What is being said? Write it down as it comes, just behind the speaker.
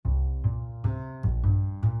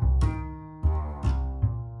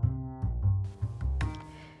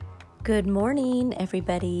Good morning,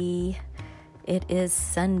 everybody. It is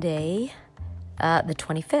Sunday, the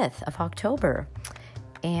 25th of October,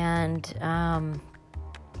 and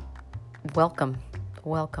welcome.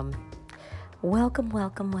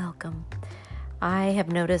 I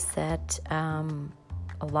have noticed that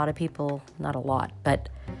a lot of people, not a lot, but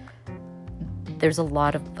there's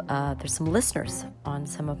some listeners on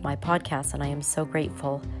some of my podcasts, and I am so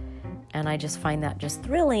grateful, and I just find that just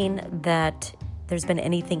thrilling that there's been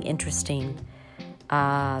anything interesting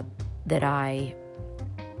that I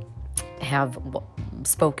have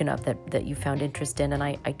spoken of that you found interest in, and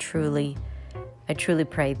I truly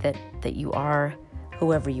pray that you are,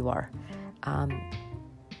 whoever you are,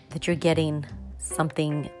 that you're getting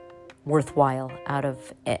something worthwhile out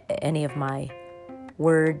of any of my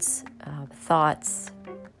words, thoughts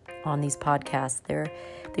on these podcasts.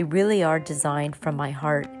 They really are designed from my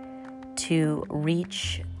heart to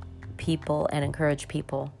reach people and encourage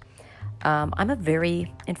people.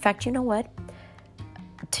 In fact, you know what?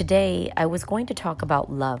 Today I was going to talk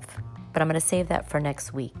about love, but I'm going to save that for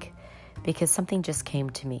next week because something just came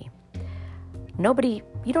to me. You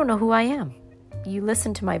don't know who I am. You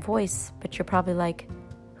listen to my voice, but you're probably like,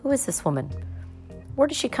 who is this woman? Where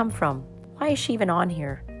does she come from? Why is she even on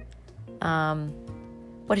here?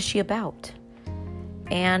 What is she about?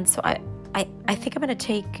 And so I think I'm going to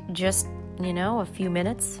take just, a few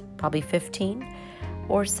minutes, probably 15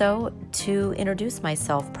 or so, to introduce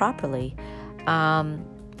myself properly,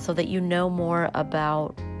 so that you know more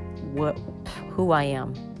about who I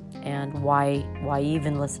am and why you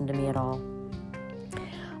even listen to me at all.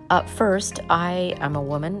 First, I am a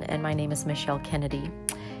woman, and my name is Michelle Kennedy,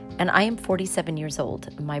 and I am 47 years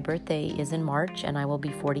old. My birthday is in March, and I will be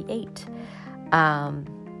 48.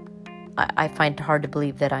 I find it hard to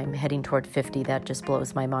believe that I'm heading toward 50. That just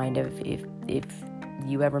blows my mind. If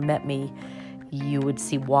you ever met me, you would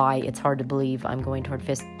see why it's hard to believe I'm going toward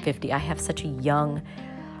 50. I have such a young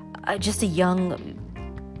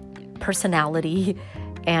personality,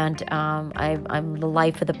 and I'm the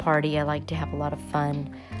life of the party. I like to have a lot of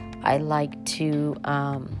fun. I like to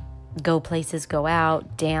go places, go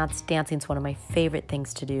out, dance. Dancing's one of my favorite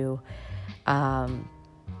things to do.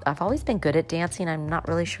 I've always been good at dancing. I'm not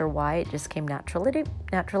really sure why. It just came naturally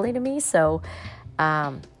to me. So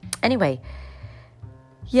anyway,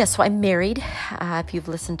 so I'm married. If you've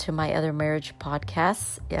listened to my other marriage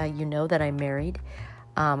podcasts, you know that I'm married.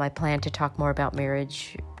 I plan to talk more about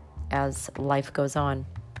marriage as life goes on.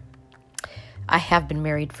 I have been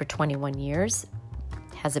married for 21 years.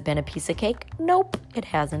 Has it been a piece of cake? Nope, it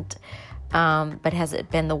hasn't. But has it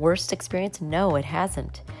been the worst experience? No, it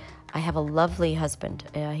hasn't. I have a lovely husband.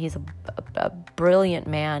 He's a brilliant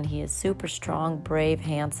man. He is super strong, brave,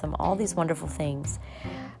 handsome, all these wonderful things.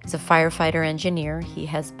 He's a firefighter engineer.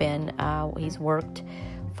 He's worked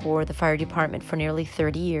for the fire department for nearly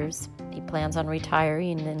 30 years. He plans on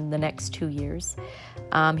retiring in the next 2 years.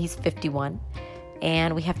 He's 51,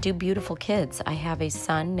 and we have 2 beautiful kids. I have a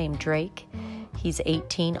son named Drake. He's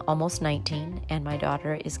 18, almost 19, and my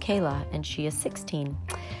daughter is Kayla, and she is 16.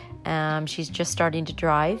 She's just starting to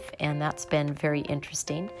drive, and that's been very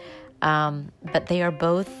interesting. But they are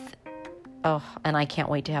both, and I can't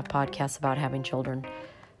wait to have podcasts about having children.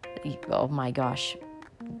 Oh my gosh,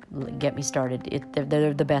 get me started.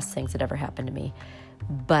 They're the best things that ever happened to me.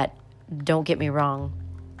 But don't get me wrong,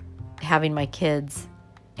 having my kids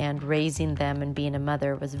and raising them and being a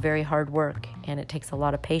mother was very hard work, and it takes a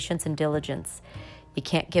lot of patience and diligence. You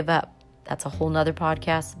can't give up. That's a whole nother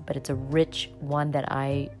podcast, but it's a rich one that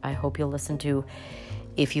I hope you'll listen to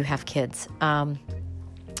if you have kids.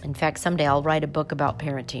 In fact, someday I'll write a book about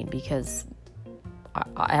parenting because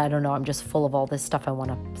I don't know, I'm just full of all this stuff I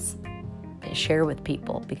want to share with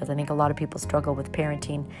people because I think a lot of people struggle with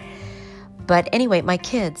parenting. But anyway, my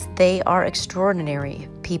kids, they are extraordinary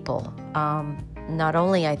people. Not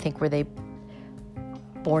only, I think, were they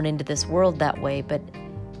born into this world that way, but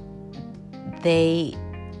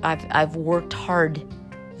I've worked hard,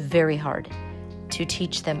 very hard, to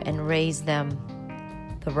teach them and raise them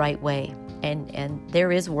the right way. And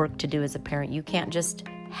there is work to do as a parent. You can't just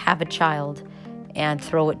have a child and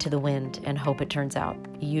throw it to the wind and hope it turns out.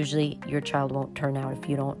 Usually your child won't turn out if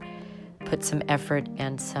you don't put some effort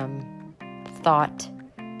and some thought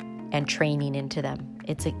and training into them.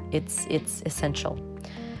 It's essential.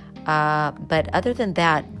 But other than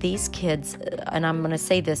that, these kids, and I'm going to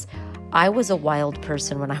say this, I was a wild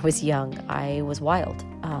person when I was young. I was wild.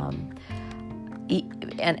 And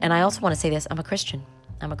I also want to say this, I'm a Christian.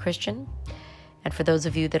 And for those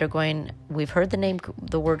of you that are going, we've heard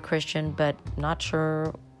the word Christian, but not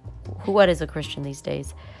sure what is a Christian these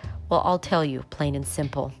days. Well, I'll tell you, plain and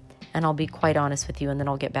simple. and I'll be quite honest with you, and then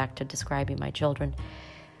I'll get back to describing my children.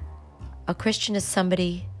 A Christian is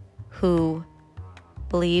somebody who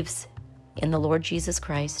believes in the Lord Jesus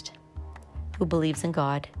Christ, who believes in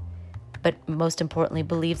God, but most importantly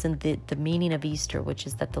believes in the meaning of Easter, which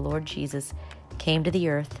is that the Lord Jesus came to the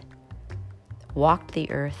earth, walked the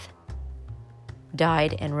earth,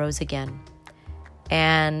 died and rose again,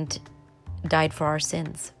 and died for our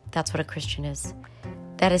sins. That's what a Christian is.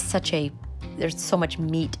 That is there's so much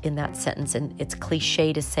meat in that sentence, and it's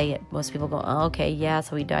cliche to say it. Most people go, oh, okay, yeah,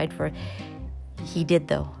 so he died he did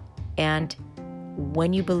though. And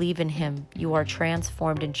when you believe in him, you are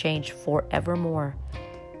transformed and changed forevermore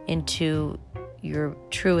into your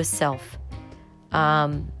truest self.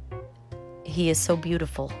 He is so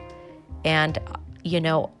beautiful. And,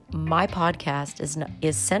 my podcast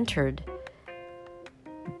is centered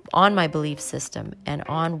on my belief system and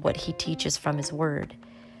on what he teaches from his word.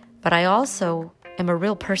 But I also am a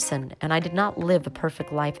real person, and I did not live a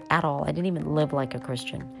perfect life at all. I didn't even live like a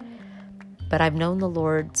Christian. But I've known the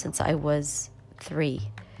Lord since I was 3.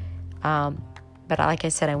 But like I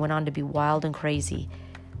said, I went on to be wild and crazy.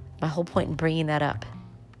 My whole point in bringing that up,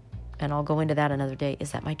 and I'll go into that another day,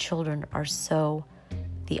 is that my children are so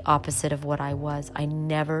the opposite of what I was. I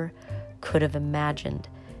never could have imagined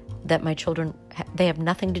that my children, they have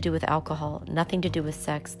nothing to do with alcohol, nothing to do with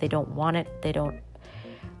sex. They don't want it.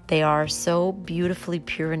 They are so beautifully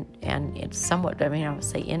pure and it's somewhat, I would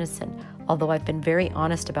say innocent, although I've been very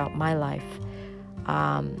honest about my life.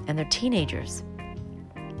 And they're teenagers.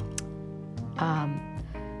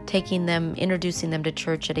 Taking them, introducing them to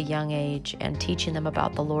church at a young age and teaching them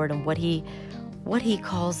about the Lord and what he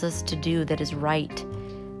calls us to do that is right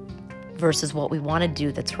versus what we want to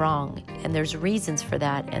do that's wrong. And there's reasons for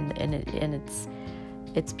that, and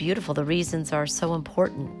it's beautiful. The reasons are so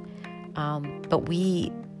important. But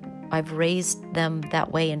I've raised them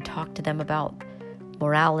that way and talked to them about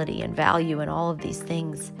morality and value and all of these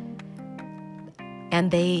things.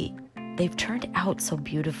 And they've turned out so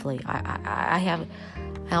beautifully. I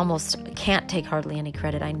almost can't take hardly any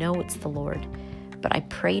credit. I know it's the Lord, but I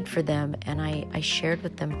prayed for them and I shared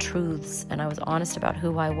with them truths, and I was honest about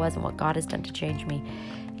who I was and what God has done to change me.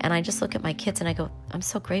 And I just look at my kids and I go, I'm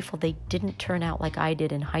so grateful they didn't turn out like I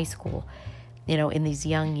did in high school, in these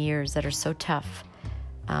young years that are so tough.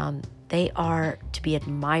 They are to be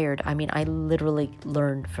admired. I literally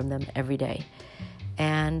learn from them every day.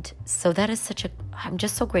 And so that is I'm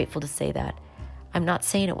just so grateful to say that. I'm not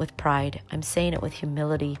saying it with pride. I'm saying it with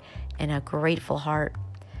humility and a grateful heart.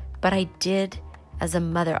 But I did, as a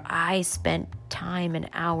mother, I spent time and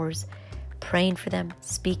hours praying for them,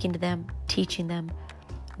 speaking to them, teaching them,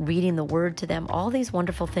 reading the word to them, all these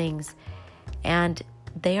wonderful things. And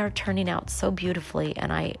they are turning out so beautifully.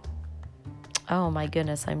 And oh my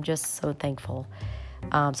goodness, I'm just so thankful.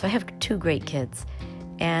 So I have 2 great kids.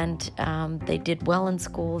 And they did well in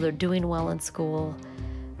school. They're doing well in school.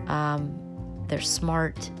 They're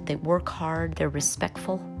smart. They work hard. They're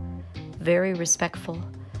respectful, very respectful.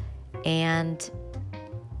 And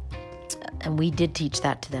we did teach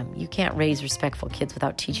that to them. You can't raise respectful kids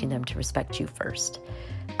without teaching them to respect you first.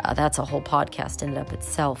 That's a whole podcast in and of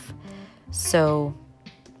itself. So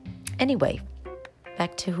anyway,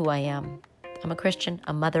 back to who I am. I'm a Christian,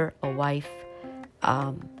 a mother, a wife.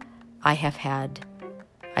 I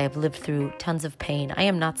have lived through tons of pain. I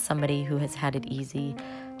am not somebody who has had it easy.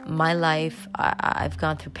 My life, I've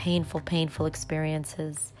gone through painful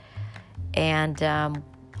experiences. And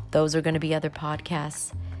those are going to be other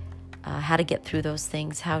podcasts. How to get through those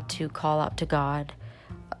things, how to call out to God.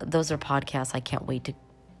 Those are podcasts I can't wait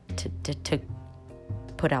to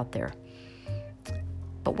put out there.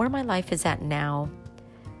 But where my life is at now,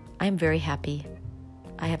 I'm very happy.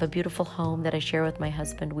 I have a beautiful home that I share with my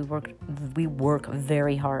husband. We work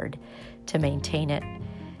very hard to maintain it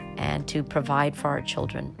and to provide for our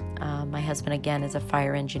children. My husband, again, is a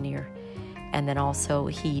fire engineer. And then also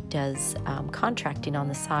he does contracting on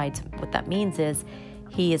the side. What that means is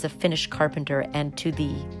he is a finished carpenter, and to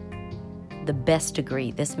the best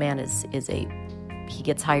degree. This man he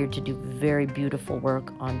gets hired to do very beautiful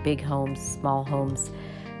work on big homes, small homes,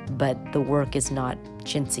 but the work is not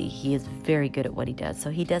chintzy. He is very good at what he does. So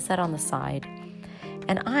he does that on the side.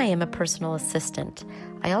 And I am a personal assistant.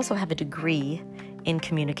 I also have a degree in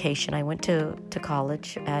communication. I went to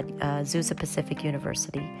college at Azusa Pacific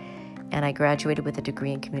University, and I graduated with a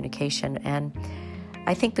degree in communication. And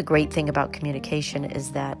I think the great thing about communication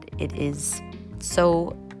is that it's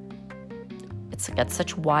got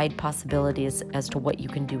such wide possibilities as to what you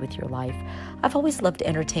can do with your life. I've always loved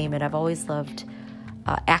entertainment. I've always loved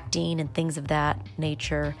acting and things of that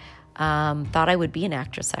nature. Thought I would be an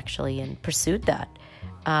actress, actually, and pursued that.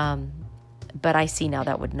 But I see now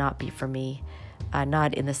that would not be for me,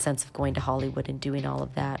 not in the sense of going to Hollywood and doing all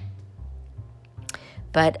of that.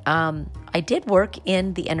 But I did work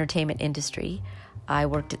in the entertainment industry. I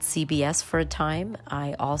worked at CBS for a time.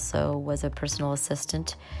 I also was a personal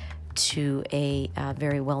assistant to a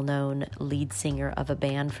very well-known lead singer of a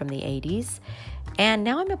band from the 80s. And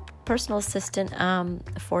now I'm a personal assistant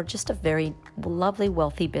for just a very lovely,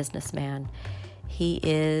 wealthy businessman. He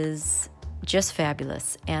is just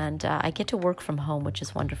fabulous. And I get to work from home, which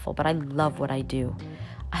is wonderful. But I love what I do.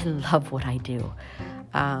 I love what I do.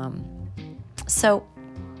 So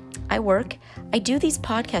I work. I do these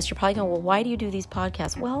podcasts. You're probably going, well, why do you do these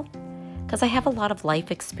podcasts? Well, because I have a lot of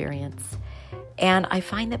life experience. And I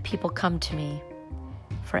find that people come to me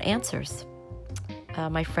for answers.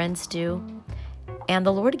 My friends do. And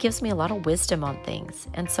the Lord gives me a lot of wisdom on things.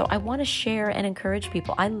 And so I want to share and encourage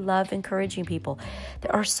people. I love encouraging people.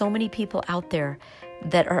 There are so many people out there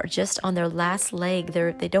that are just on their last leg.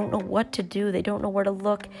 They don't know what to do. They don't know where to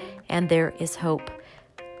look. And there is hope.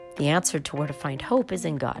 The answer to where to find hope is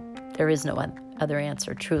in God. There is no other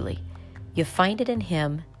answer, truly. You find it in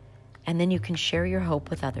Him, and then you can share your hope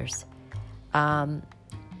with others. I'm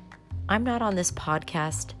not on this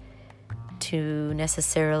podcast to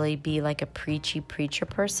necessarily be like a preachy preacher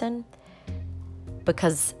person,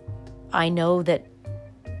 because I know that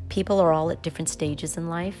people are all at different stages in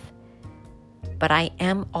life. But I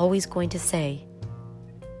am always going to say,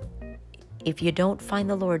 if you don't find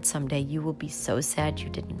the Lord someday, you will be so sad you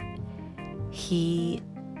didn't. He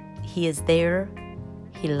is there.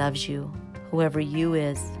 He loves you. Whoever you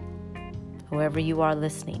are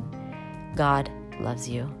listening, God loves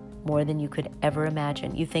you more than you could ever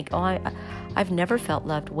imagine. You think, I've never felt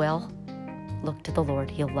loved. Well, look to the Lord.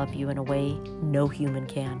 He'll love you in a way no human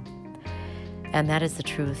can. And that is the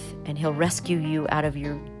truth. And He'll rescue you out of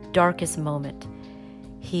your darkest moment.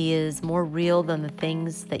 He is more real than the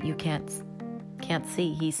things that you can't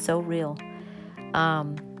see. He's so real.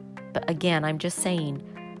 But again, I'm just saying,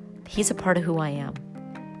 He's a part of who I am.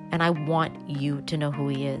 And I want you to know who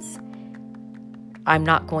He is. I'm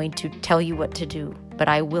not going to tell you what to do, but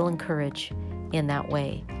I will encourage in that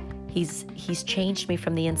way. He's changed me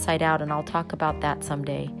from the inside out, and I'll talk about that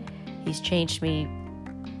someday. He's changed me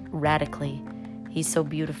radically. He's so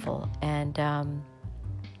beautiful. And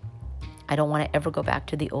I don't want to ever go back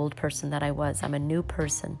to the old person that I was. I'm a new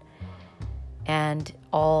person. And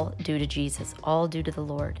all due to Jesus, all due to the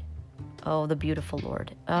Lord. Oh, the beautiful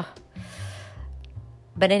Lord.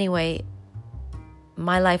 But anyway,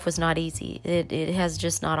 my life was not easy. It has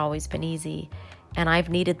just not always been easy. And I've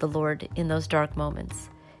needed the Lord in those dark moments.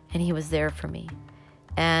 And He was there for me.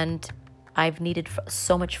 And I've needed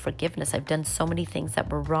so much forgiveness. I've done so many things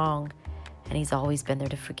that were wrong. And He's always been there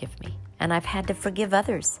to forgive me. And I've had to forgive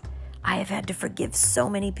others. I have had to forgive so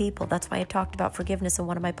many people. That's why I talked about forgiveness in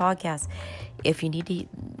one of my podcasts. If you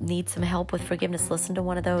need some help with forgiveness, listen to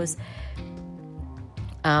one of those.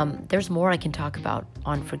 There's more I can talk about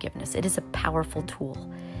on forgiveness. It is a powerful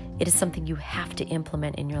tool. It is something you have to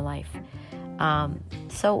implement in your life.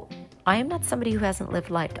 So I am not somebody who hasn't lived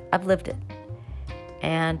life. I've lived it.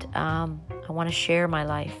 And I want to share my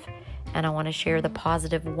life. And I want to share the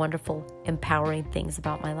positive, wonderful, empowering things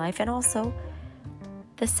about my life. And also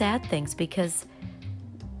the sad things, because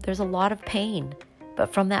there's a lot of pain.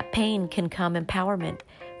 But from that pain can come empowerment.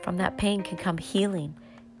 From that pain can come healing.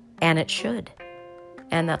 And it should.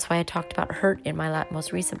 And that's why I talked about hurt in my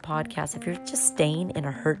most recent podcast. If you're just staying in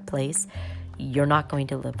a hurt place, you're not going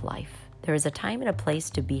to live life. There is a time and a place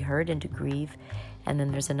to be hurt and to grieve. And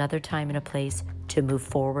then there's another time and a place to move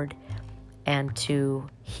forward and to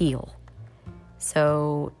heal.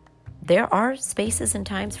 So there are spaces and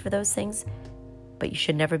times for those things, but you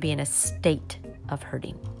should never be in a state of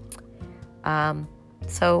hurting.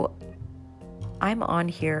 So I'm on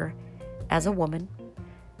here as a woman,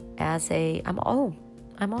 I'm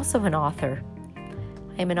also an author.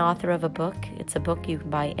 I'm an author of a book. It's a book you can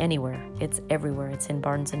buy anywhere. It's everywhere. It's in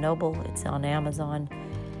Barnes & Noble. It's on Amazon.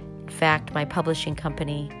 In fact, my publishing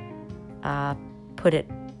company put it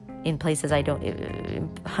in places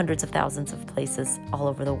hundreds of thousands of places all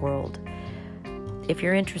over the world. If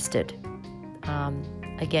you're interested,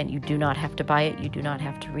 again, you do not have to buy it. You do not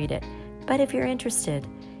have to read it. But if you're interested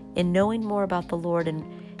in knowing more about the Lord,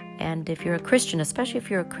 and if you're a Christian, especially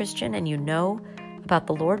if you're a Christian and you know about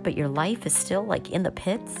the Lord, but your life is still like in the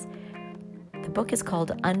pits, the book is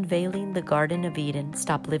called Unveiling the Garden of Eden.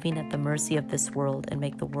 Stop living at the mercy of this world and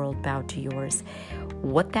make the world bow to yours.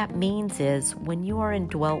 What that means is when you are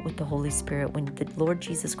indwelt with the Holy Spirit, when the Lord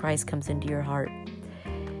Jesus Christ comes into your heart,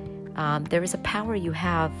 there is a power you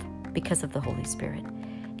have because of the Holy Spirit.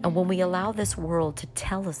 And when we allow this world to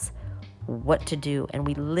tell us what to do, and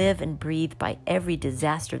we live and breathe by every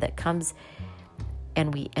disaster that comes,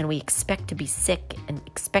 and we expect to be sick and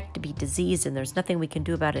expect to be diseased, and there's nothing we can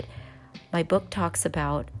do about it. My book talks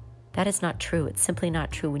about that is not true. It's simply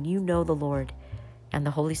not true. When you know the Lord and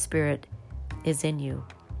the Holy Spirit is in you,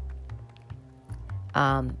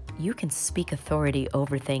 you can speak authority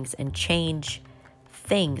over things and change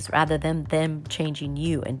things rather than them changing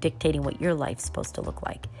you and dictating what your life's supposed to look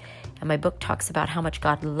like. And my book talks about how much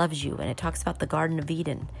God loves you, and it talks about the Garden of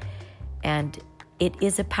Eden. And it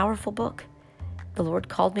is a powerful book. The Lord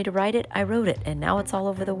called me to write it. I wrote it, and now it's all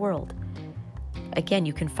over the world. Again,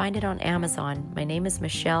 you can find it on Amazon. My name is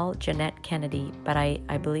Michelle Jeanette Kennedy, but I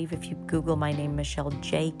believe if you Google my name, Michelle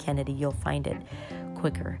J. Kennedy, you'll find it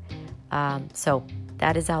quicker. So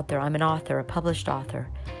that is out there. I'm an author, a published author,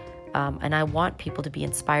 and I want people to be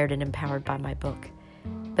inspired and empowered by my book.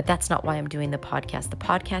 But that's not why I'm doing the podcast. The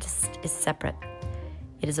podcast is separate.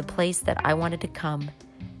 It is a place that I wanted to come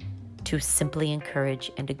to simply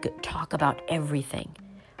encourage and to talk about everything.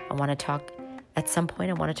 At some point,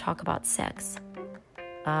 I want to talk about sex.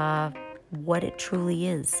 What it truly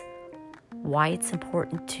is, why it's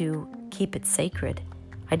important to keep it sacred.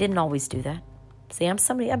 I didn't always do that. See,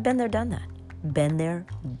 I've been there, done that. Been there,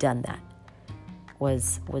 done that.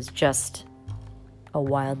 Was just a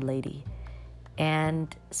wild lady.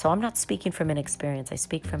 And so I'm not speaking from inexperience. I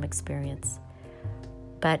speak from experience.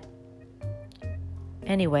 But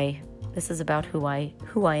anyway, this is about who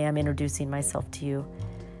I am, introducing myself to you.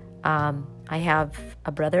 I have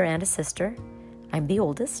a brother and a sister. I'm the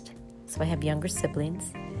oldest, so I have younger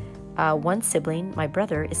siblings. One sibling, my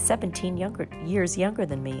brother, is 17 years younger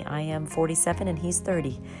than me. I am 47 and he's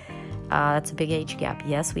 30. That's a big age gap.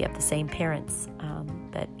 Yes, we have the same parents,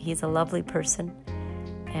 but he's a lovely person,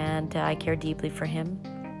 and I care deeply for him.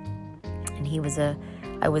 And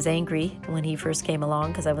I was angry when he first came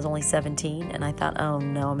along because I was only 17, and I thought, oh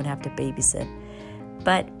no, I'm going to have to babysit.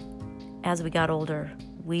 But as we got older,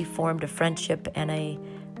 we formed a friendship and a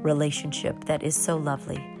relationship that is so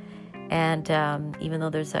lovely. And even though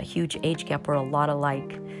there's a huge age gap, we're a lot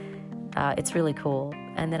alike. It's really cool.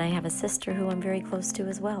 And then I have a sister who I'm very close to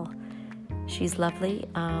as well. She's lovely.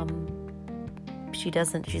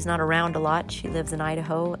 She's not around a lot. She lives in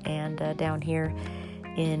Idaho and down here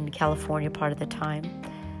in California part of the time.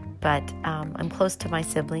 But I'm close to my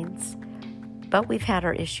siblings. But we've had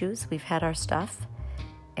our issues. We've had our stuff.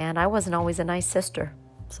 And I wasn't always a nice sister.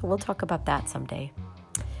 So we'll talk about that someday.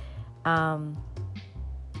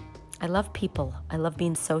 I love people. I love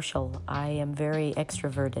being social. I am very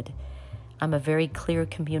extroverted. I'm a very clear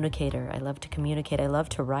communicator. I love to communicate. I love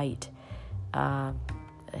to write,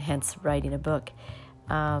 hence writing a book.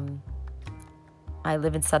 I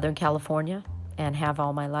live in Southern California and have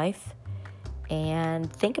all my life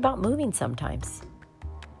and think about moving sometimes.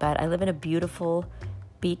 But I live in a beautiful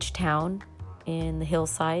beach town in the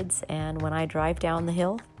hillsides, and when I drive down the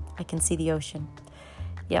hill, I can see the ocean.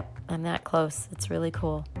 Yep, I'm that close. It's really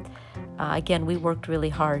cool. Again, we worked really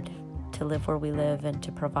hard to live where we live and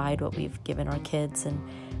to provide what we've given our kids, and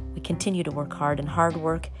we continue to work hard. And hard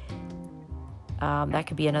work, that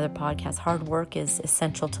could be another podcast. Hard work is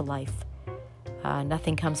essential to life.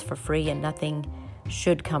 Nothing comes for free, and nothing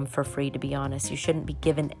should come for free, to be honest. You shouldn't be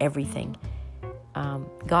given everything.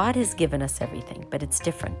 God has given us everything, but it's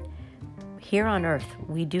different. Here on earth,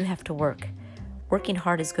 we do have to work. Working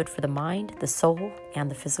hard is good for the mind, the soul,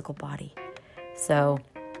 and the physical body. So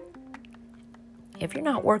if you're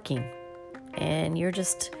not working and you're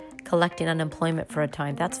just collecting unemployment for a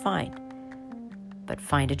time, that's fine. But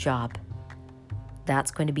find a job.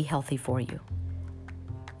 That's going to be healthy for you.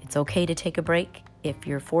 It's okay to take a break if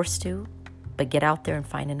you're forced to, but get out there and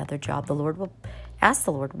find another job. The Lord will ask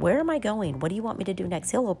the Lord, where am I going? What do you want me to do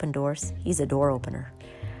next? He'll open doors. He's a door opener.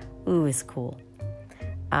 Ooh, it's cool.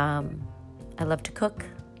 I love to cook.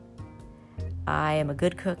 I am a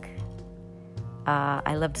good cook.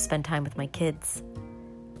 I love to spend time with my kids.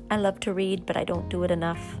 I love to read, but I don't do it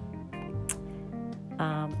enough.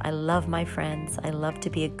 I love my friends. I love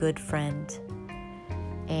to be a good friend.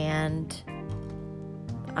 And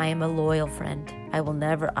I am a loyal friend.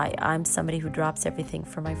 I'm somebody who drops everything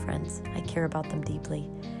for my friends. I care about them deeply.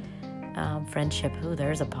 Friendship. Ooh,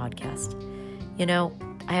 there's a podcast. You know,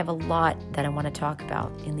 I have a lot that I want to talk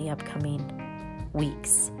about in the upcoming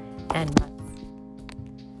weeks and months.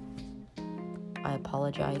 I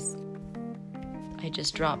apologize. I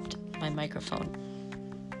just dropped my microphone.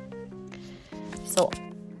 So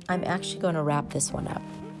I'm actually going to wrap this one up.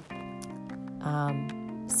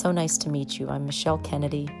 So nice to meet you. I'm Michelle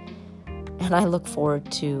Kennedy, and I look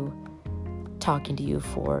forward to talking to you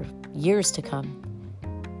for years to come.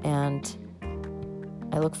 And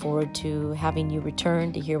I look forward to having you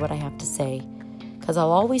return to hear what I have to say, because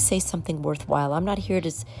I'll always say something worthwhile. I'm not here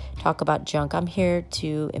to talk about junk. I'm here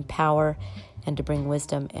to empower and to bring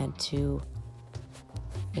wisdom and to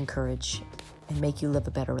encourage and make you live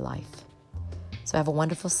a better life. So have a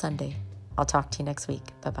wonderful Sunday. I'll talk to you next week.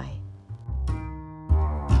 Bye-bye.